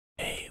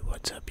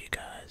what's up, you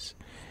guys?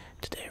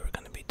 Today we're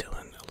going to be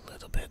doing a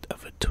little bit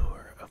of a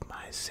tour of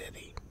my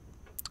city.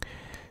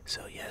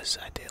 So yes,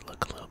 I did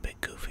look a little bit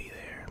goofy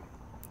there.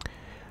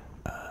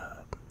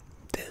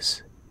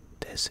 This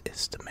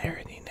is the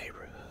Marigny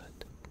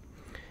neighborhood.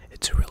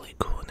 It's a really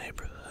cool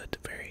neighborhood,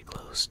 very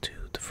close to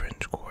the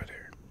French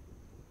Quarter.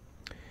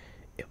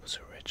 It was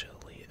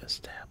originally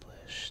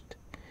established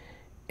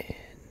in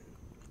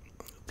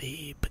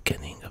the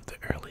beginning of the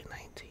early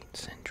 19th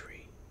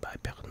century by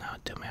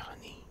Bernard de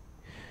Marigny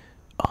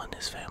on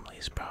his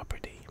family's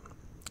property.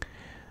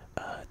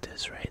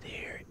 This right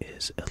here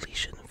is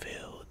Elysian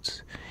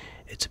Fields.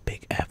 It's a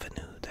big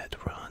avenue that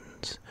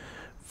runs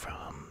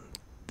from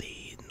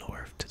the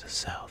north to the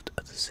south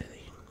of the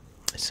city.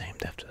 It's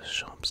named after the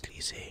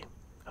Champs-Élysées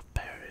of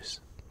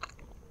Paris.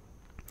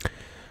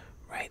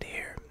 Right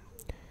here,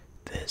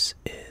 this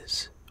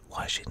is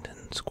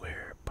Washington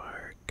Square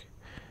Park.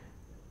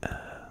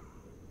 A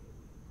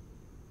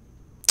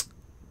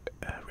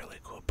really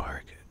cool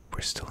park.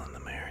 We're still in the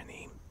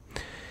Marigny.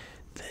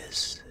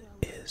 This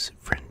is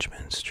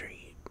Frenchmen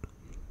Street.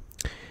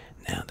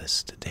 Now this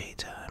is the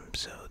daytime,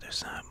 so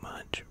there's not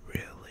much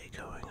really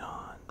going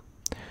on.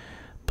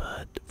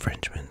 But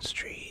Frenchmen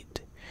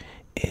Street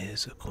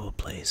is a cool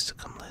place to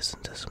come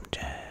listen to some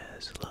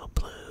jazz, a little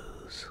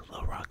blues, a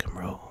little rock and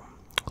roll.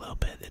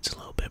 It's a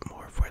little bit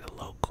more of where the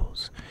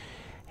locals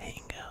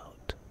hang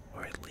out,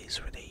 or at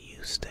least where they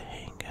used to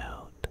hang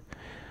out.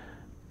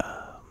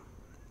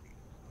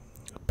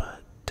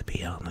 But to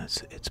be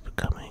honest, it's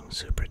becoming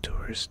super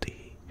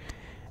touristy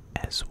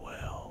as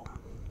well.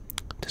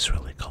 This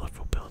really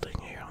colorful building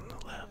here on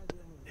the left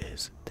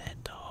is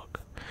Dead Dog.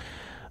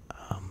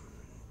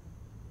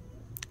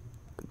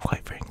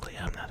 Quite frankly,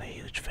 I'm not a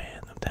huge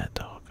fan of That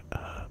Dog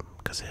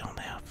because they don't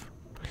have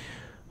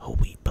whole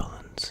wheat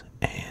buns,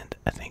 and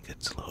I think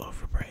it's a little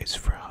overpriced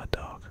for a hot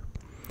dog.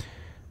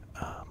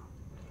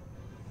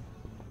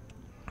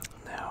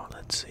 Now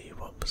let's see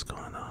what was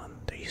going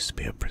on. There used to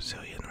be a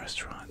Brazilian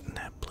restaurant in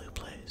that blue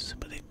place,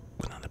 but they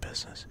went out of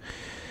business.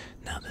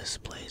 Now this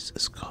place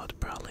is called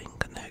Praline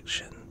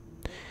Connection.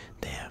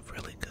 They have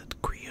really good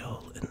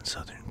Creole and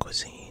Southern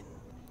cuisine.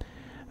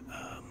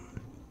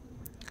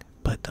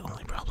 But the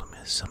only problem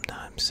is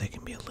sometimes they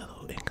can be a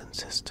little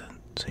inconsistent,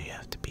 so you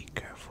have to be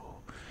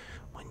careful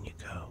when you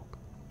go.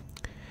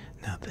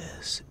 Now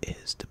this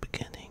is the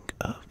beginning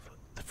of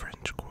the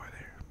French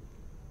Quarter.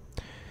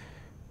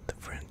 The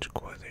French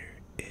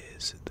Quarter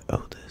is the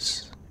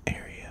oldest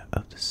area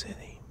of the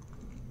city.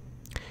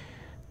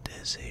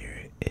 This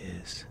here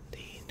is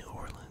the New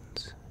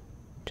Orleans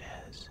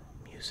Jazz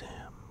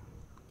Museum.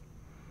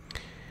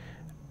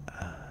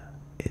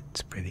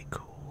 It's pretty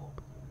cool.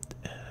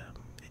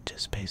 It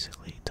just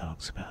basically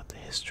talks about the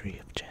history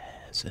of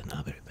jazz and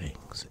other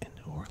things in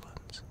New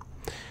Orleans.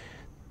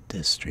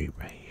 This street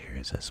right here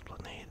is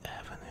Esplanade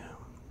Avenue.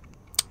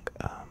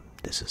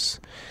 This is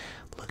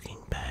looking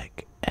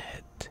back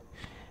at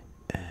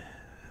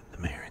the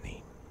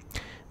Marigny.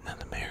 Now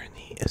the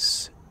Marigny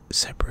is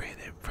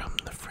separated from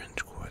the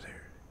French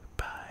Quarter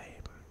by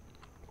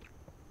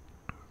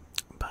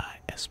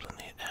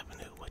Esplanade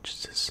Avenue, which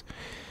is this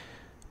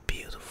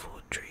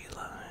beautiful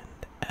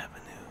tree-lined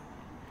avenue.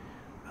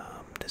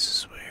 This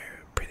is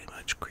where pretty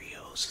much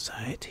Creole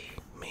society,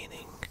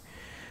 meaning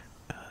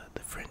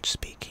the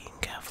French-speaking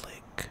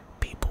Catholic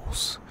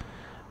peoples,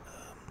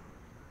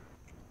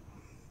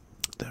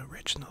 the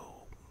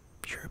original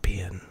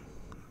European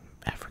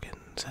African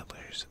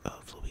settlers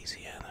of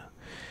Louisiana,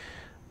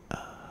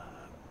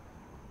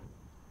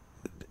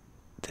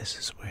 this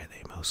is where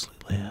they mostly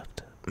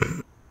lived.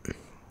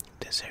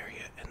 This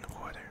area in the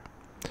quarter.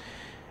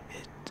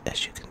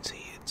 As you can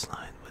see, it's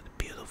lined with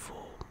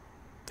beautiful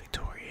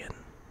Victorian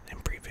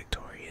and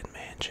pre-Victorian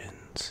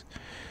mansions.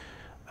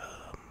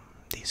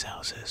 These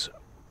houses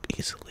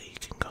easily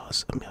can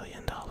cost $1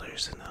 million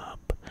and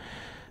up.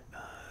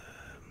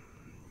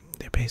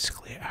 They're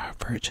basically our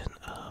version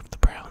of the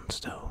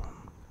brownstone.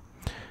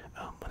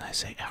 When I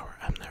say our,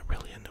 I'm not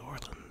really a New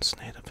Orleans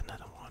native, and I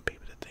don't want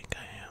people to think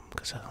I am,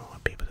 because I don't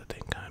want people to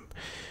think I'm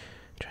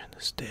trying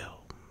to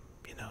steal,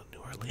 New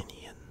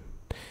Orleanian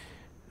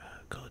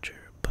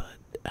culture. But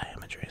I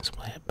am a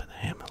transplant, but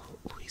I am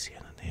a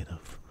Louisiana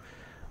native.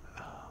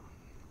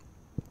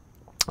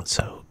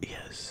 So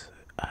yes,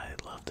 I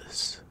love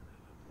this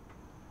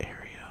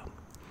area.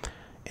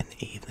 In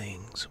the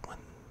evenings, when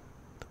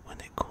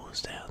it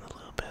cools down a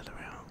little bit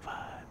around 5,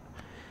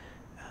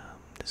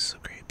 this is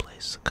a great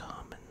place to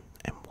come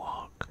and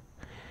walk.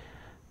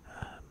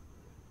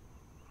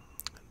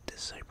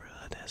 This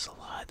neighborhood has a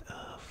lot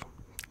of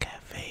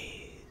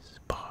cafes,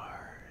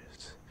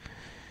 bars,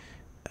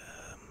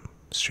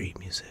 street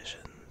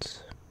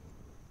musicians.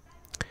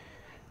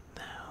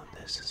 Now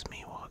this is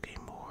me walking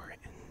more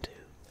into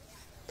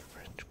the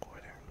French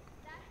Quarter,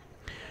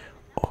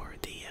 or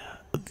the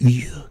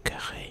Vieux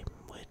Carré,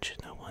 which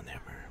no one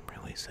ever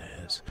really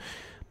says.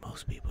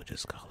 Most people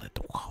just call it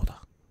the Quarter,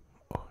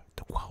 or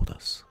the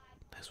Quarters.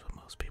 That's what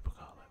most people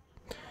call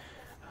it.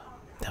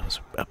 That was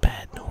a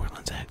bad New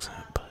Orleans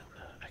accent, but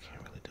I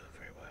can't really do it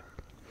very well.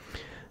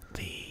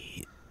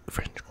 The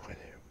French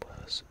Quarter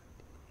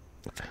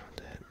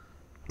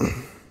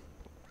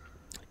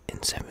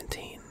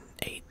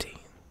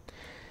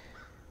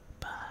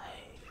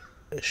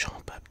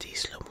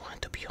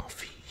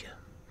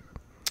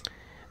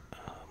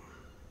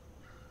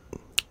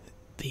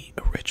the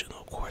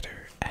original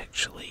quarter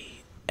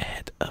actually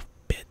had a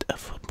bit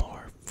of a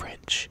more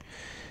French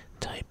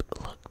type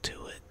look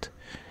to it,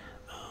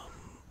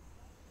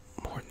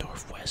 more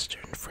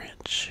northwestern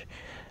French,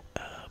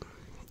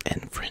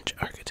 and French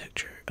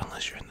architecture,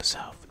 unless you're in the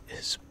south,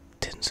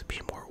 tends to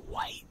be more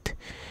white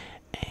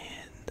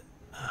and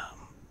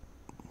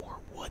more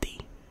woody.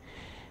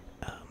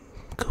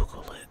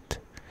 Google it.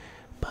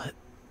 But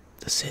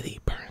the city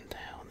burned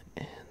down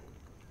in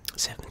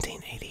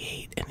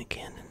 1788 and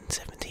again in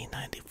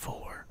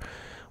 1794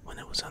 when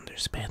it was under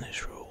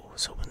Spanish rule.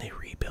 So when they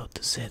rebuilt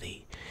the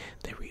city,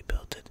 they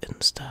rebuilt it in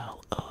the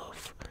style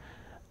of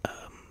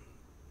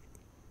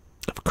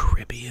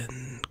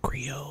Caribbean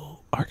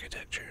Creole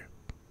architecture,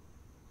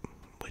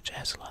 which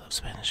has a lot of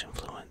Spanish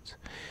influence.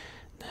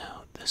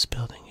 Now, this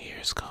building here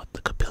is called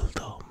the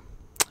Cabildo,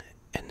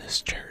 and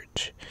this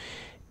church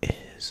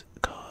is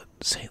called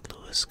St.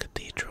 Louis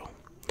Cathedral.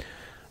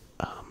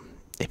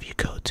 If you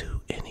go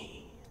to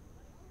any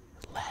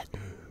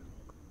Latin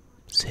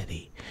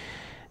city,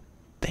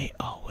 they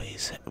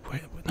always,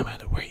 no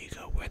matter where you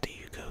go, whether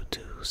you go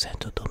to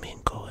Santo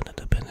Domingo in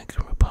the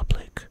Dominican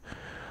Republic,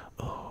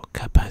 or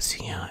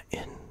Capacien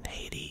in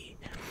Haiti,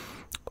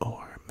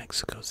 or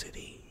Mexico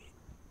City,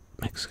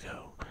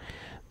 Mexico,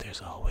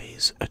 there's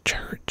always a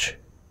church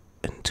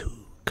and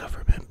two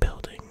government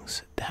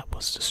buildings. That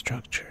was the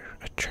structure,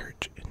 a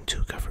church and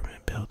two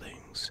government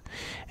buildings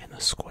and a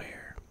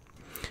square.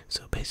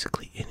 So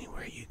basically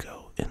anywhere you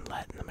go in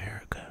Latin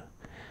America,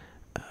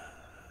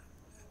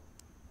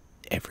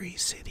 every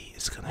city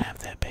is going to have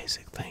that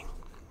basic thing.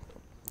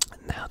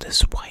 Now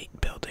this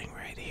white building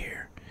right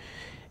here,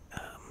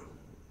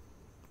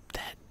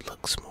 that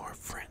looks more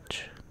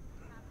French.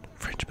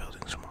 French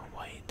buildings are more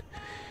white.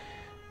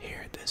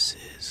 Here, this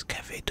is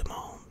Café du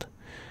Monde.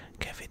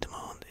 Café du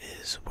Monde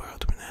is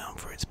world renowned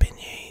for its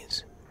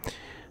beignets.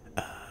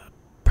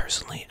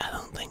 Personally, I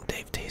don't think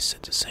they've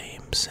tasted the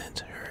same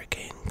since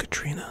Hurricane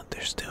Katrina.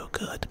 They're still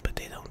good, but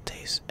they don't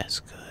taste as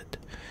good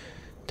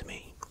to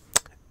me.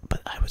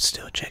 But I would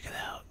still check it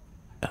out.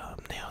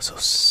 They also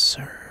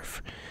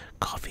serve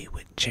coffee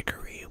with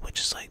chicory, which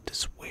is like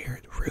this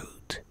weird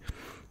root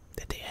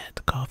that they add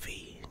to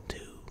coffee to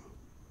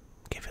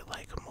give it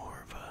like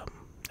more of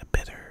a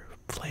bitter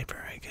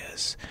flavor, I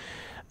guess.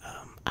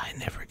 I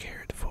never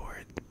cared for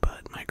it,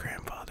 but my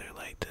grandfather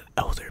liked it.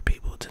 Older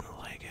people didn't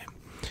like it.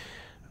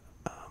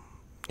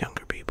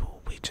 Younger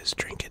people, we just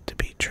drink it to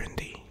be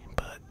trendy,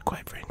 but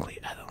quite frankly,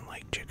 I don't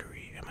like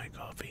chicory in my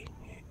coffee.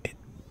 It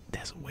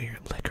has a weird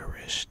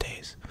licorice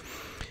taste.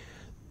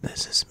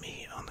 This is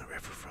me on the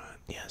riverfront.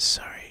 Yes,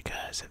 sorry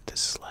guys if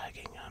this is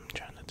lagging. I'm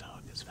trying to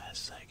talk as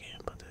fast as I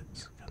can, but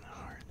it's kind of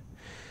hard.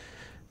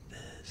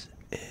 This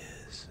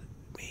is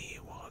me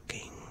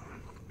walking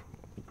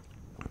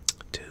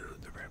to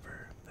the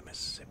river, the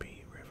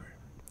Mississippi River,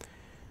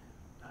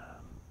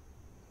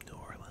 New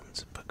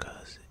Orleans,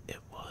 because it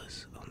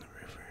was on the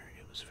river.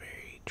 It was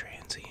very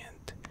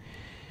transient.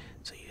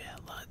 So you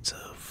had lots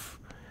of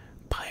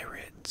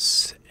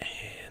pirates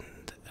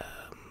and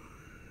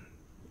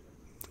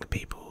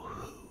people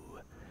who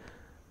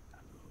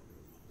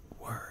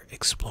were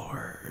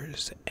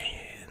explorers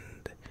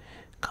and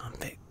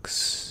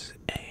convicts,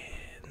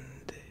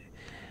 and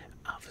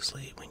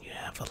obviously when you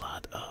have a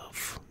lot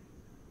of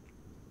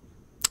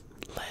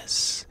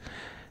less,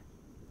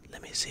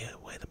 let me see a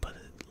way to put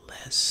it,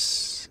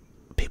 less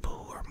people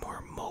who are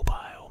more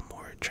mobile,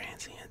 more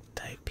transient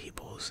type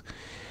peoples,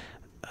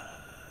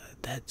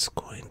 that's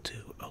going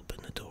to open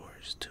the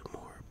doors to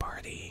more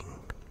party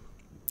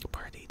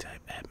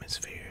type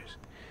atmospheres,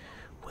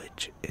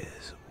 which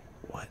is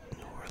what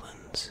New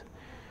Orleans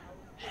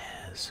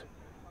has.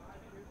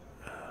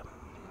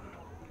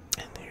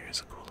 And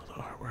there's a cool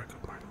little artwork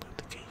of Martin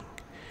Luther King.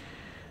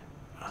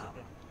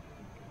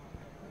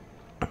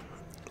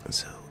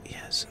 So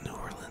yes, New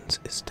Orleans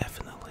is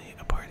definitely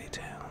a party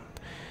town,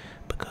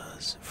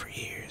 because for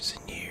years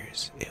and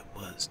years it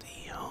was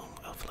the home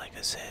of, like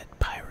I said,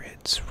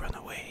 pirates,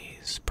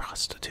 runaways,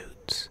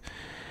 prostitutes,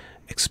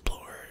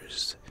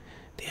 explorers,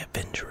 the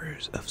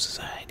adventurers of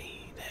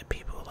society that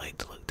people like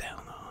to look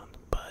down on.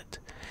 But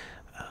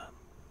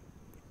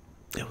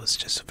it was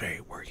just a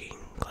very working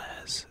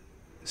class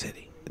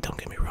city. Don't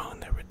get me wrong,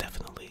 there were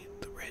definitely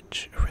the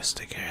rich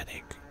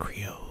aristocratic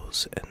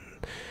Creoles and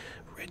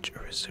rich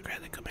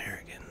aristocratic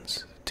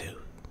Americans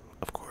too,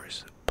 of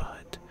course,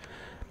 but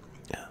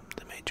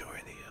the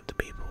majority of the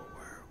people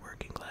were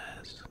working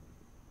class.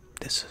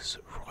 This is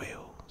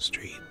Royal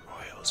Street.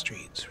 Royal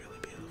Street's really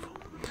beautiful.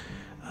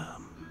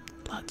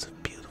 Lots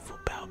of beautiful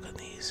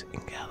balconies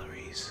and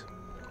galleries.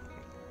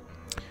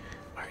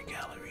 Art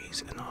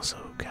galleries and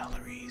also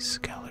galleries.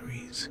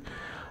 Galleries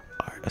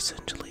are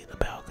essentially the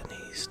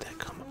balconies that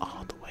come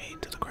all the way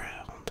to the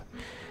ground.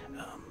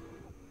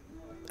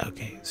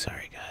 Okay,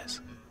 sorry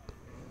guys.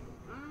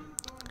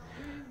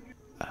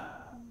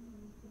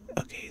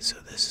 Okay, so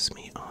this is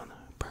me on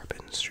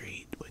Bourbon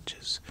Street, which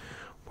is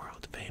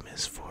world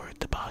famous for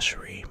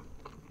debauchery.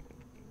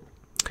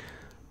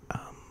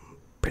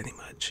 Pretty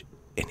much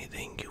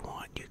anything you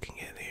want you can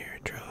get here.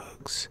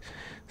 Drugs,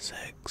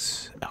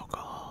 sex,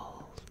 alcohol,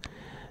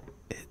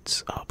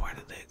 it's all part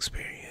of the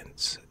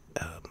experience.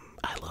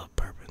 I love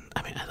Bourbon.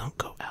 I mean, I don't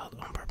go out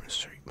on Bourbon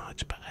Street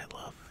much, but I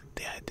love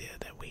the idea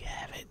that we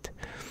have it.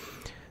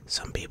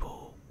 Some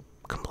people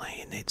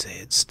complain, they'd say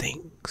it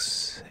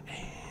stinks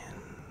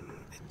and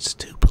it's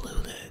too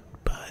polluted,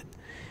 but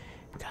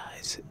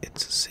guys,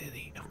 it's a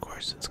city. Of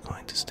course it's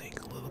going to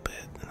stink a little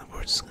bit, and of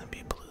course it's going to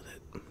be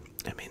polluted.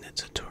 I mean,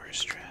 it's a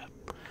tourist trap,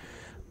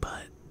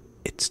 but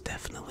it's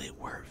definitely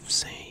worth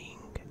seeing.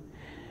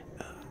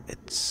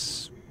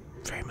 It's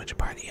very much a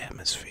party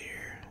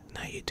atmosphere.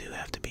 Now you do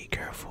have to be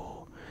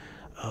careful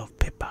of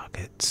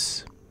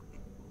pickpockets.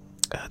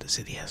 The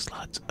city has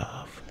lots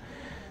of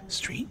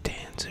street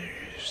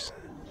dancers,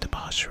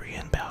 debauchery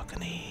and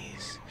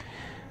balconies,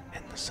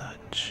 and the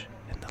such,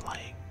 and the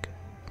like.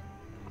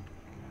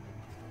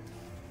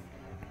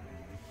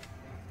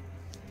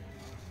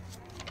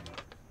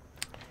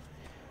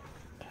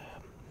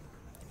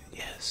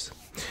 Yes,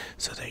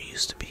 so there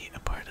used to be a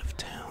part of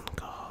town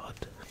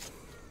called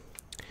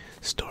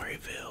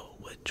Storyville,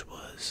 which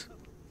was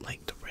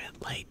like the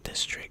red light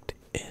district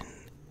in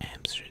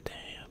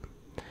Amsterdam.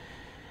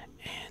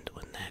 And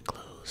when that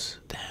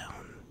closed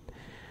down,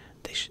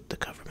 the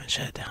government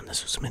shut it down.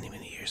 This was many,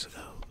 many years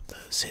ago. The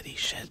city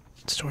shut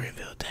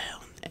Storyville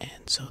down,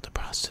 and so the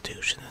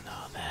prostitution and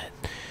all that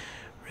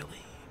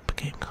really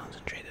became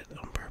concentrated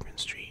on Bourbon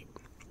Street.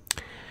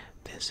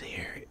 This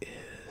here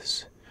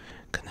is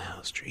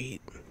Canal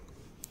Street.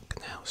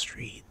 Canal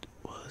Street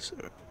was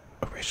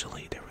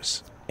originally, there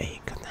was a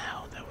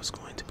canal that was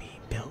going to be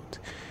built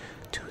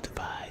to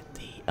divide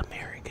the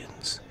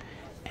Americans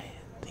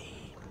and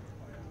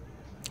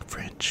the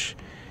French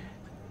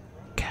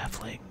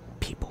Catholic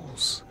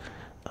peoples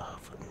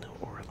of New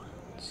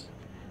Orleans.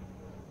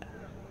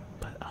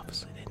 But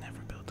obviously they never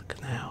built the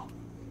canal.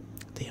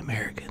 The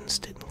Americans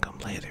didn't come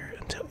later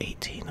until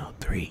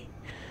 1803,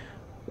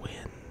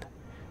 when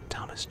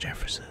Thomas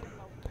Jefferson,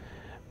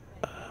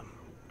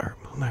 or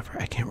whomever,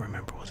 I can't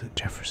remember, was it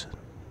Jefferson?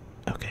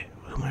 Okay,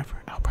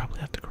 whomever, I'll probably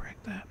have to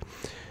correct that.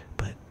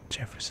 But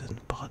Jefferson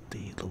bought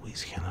the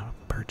Louisiana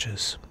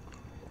Purchase.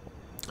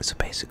 So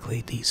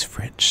basically these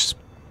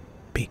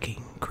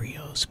French-speaking,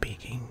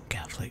 Creole-speaking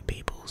Catholic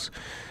peoples,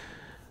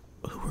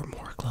 who were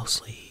more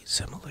closely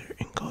similar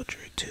in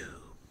culture to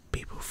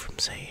people from,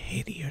 say,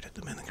 Haiti or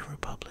the Dominican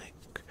Republic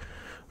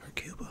or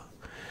Cuba,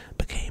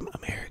 became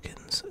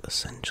Americans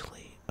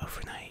essentially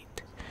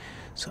overnight.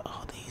 So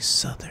all these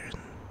southern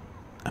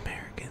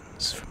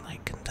Americans from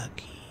like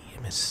Kentucky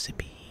and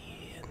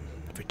Mississippi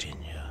and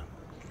Virginia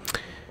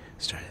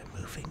started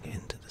moving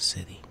into the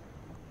city.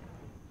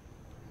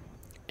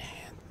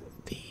 And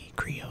the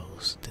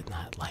Creoles did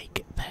not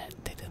like that.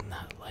 They did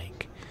not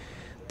like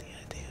the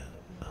idea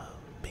of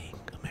being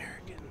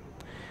American.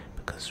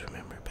 Because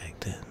remember, back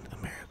then,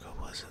 America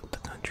wasn't the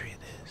country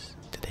it is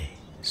today.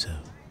 So,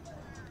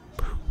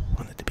 who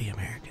wanted to be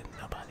American?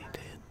 Nobody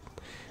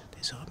did.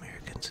 They saw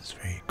Americans as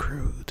very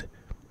crude.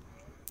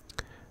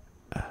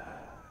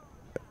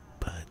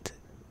 But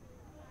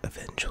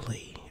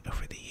eventually,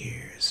 over the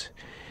years,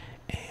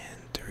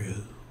 and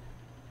through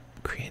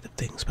creative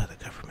things by the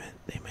government,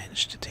 they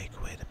managed to take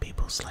away the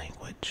people's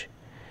language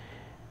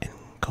and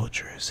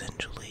culture,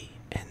 essentially,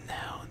 and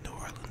now New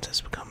Orleans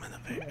has become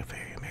a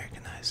very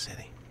Americanized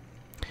city.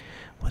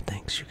 Well,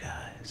 thanks, you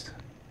guys.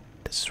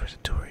 This is where the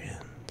tour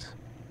ends,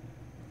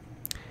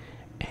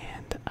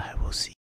 and I will see